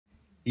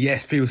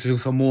Yes, people, still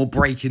some more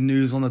breaking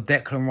news on the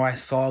Declan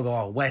Rice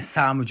saga. West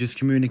Ham have just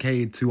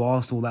communicated to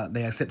Arsenal that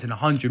they accepted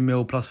 100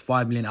 mil plus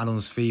 5 million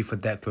add-ons fee for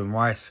Declan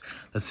Rice.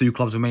 The two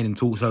clubs remain in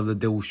talks over the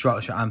deal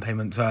structure and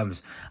payment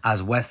terms,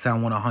 as West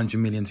Ham want 100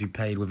 million to be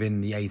paid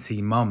within the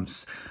 18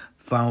 months.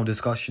 Final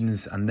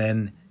discussions, and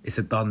then it's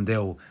a done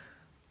deal.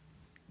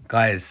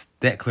 Guys,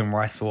 Declan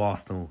Rice for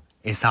Arsenal.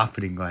 It's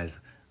happening, guys.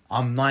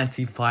 I'm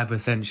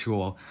 95%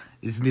 sure.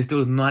 This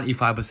deal is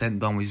 95%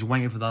 done. We're just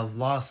waiting for the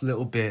last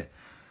little bit.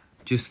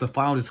 Just the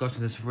final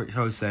discussion, as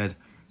Fabrizio said,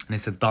 and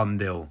it's a done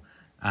deal.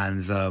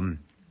 And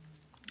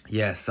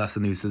yes, that's the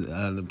news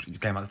that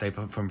came out today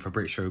from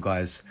Fabrizio,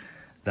 guys,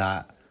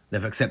 that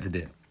they've accepted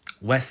it.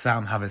 West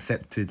Ham have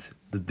accepted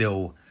the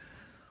deal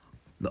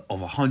of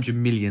 100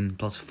 million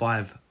plus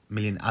 5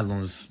 million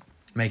add-ons,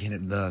 making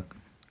it the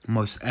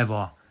most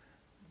ever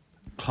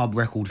club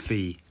record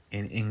fee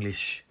in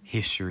English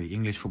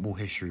football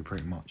history,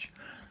 pretty much.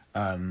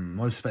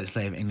 Most expensive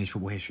player of English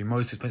football history,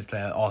 most expensive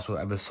player Arsenal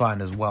ever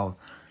signed as well.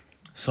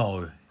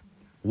 So,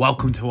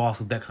 welcome to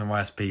Arsenal, Declan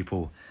Rice,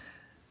 people.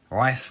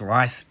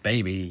 Rice,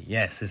 baby.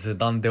 Yes, it's a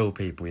done deal,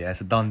 people. Yeah, it's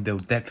a done deal.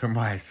 Declan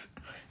Rice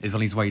is on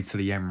his way to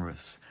the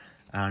Emirates.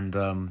 And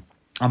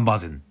I'm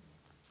buzzing.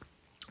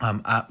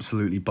 I'm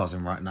absolutely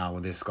buzzing right now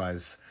with this,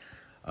 guys.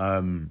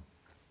 What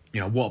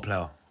a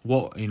player.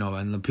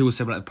 And the people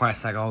say about the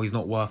price tag, oh, he's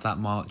not worth that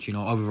much,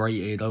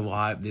 overrated,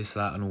 overhyped, this,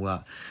 that, and all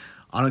that.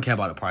 I don't care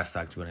about the price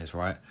tag, to be honest,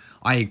 right?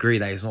 I agree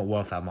that it's not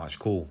worth that much,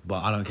 cool.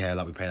 But I don't care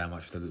that we pay that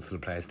much for the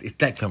players. It's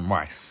Declan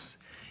Rice.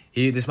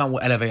 This man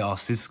will elevate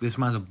us. This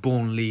man's a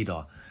born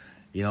leader.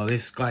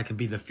 This guy can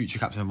be the future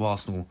captain of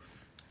Arsenal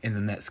in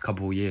the next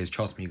couple of years.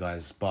 Trust me,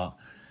 guys. But,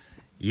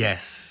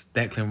 yes,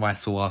 Declan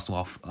Rice for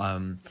Arsenal.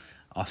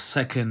 Our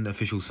second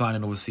official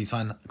signing, obviously,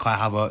 signed Kai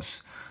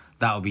Havertz.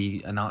 That will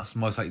be announced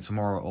most likely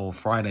tomorrow or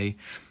Friday.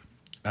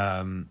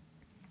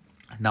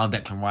 Now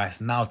Declan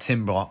Rice. Now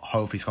Timber.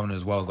 Hopefully he's coming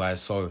as well, guys.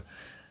 So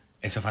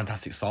it's a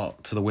fantastic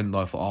start to the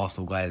window for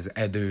Arsenal, guys.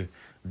 Edu,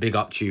 big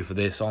up to you for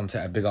this.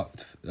 Arteta, big up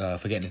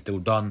for getting this deal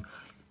done.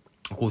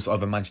 Of course,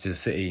 over Manchester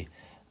City.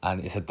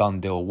 And it's a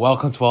done deal.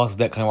 Welcome to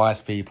Arsenal, Declan Rice,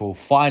 people.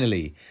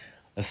 Finally,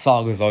 the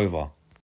saga's over.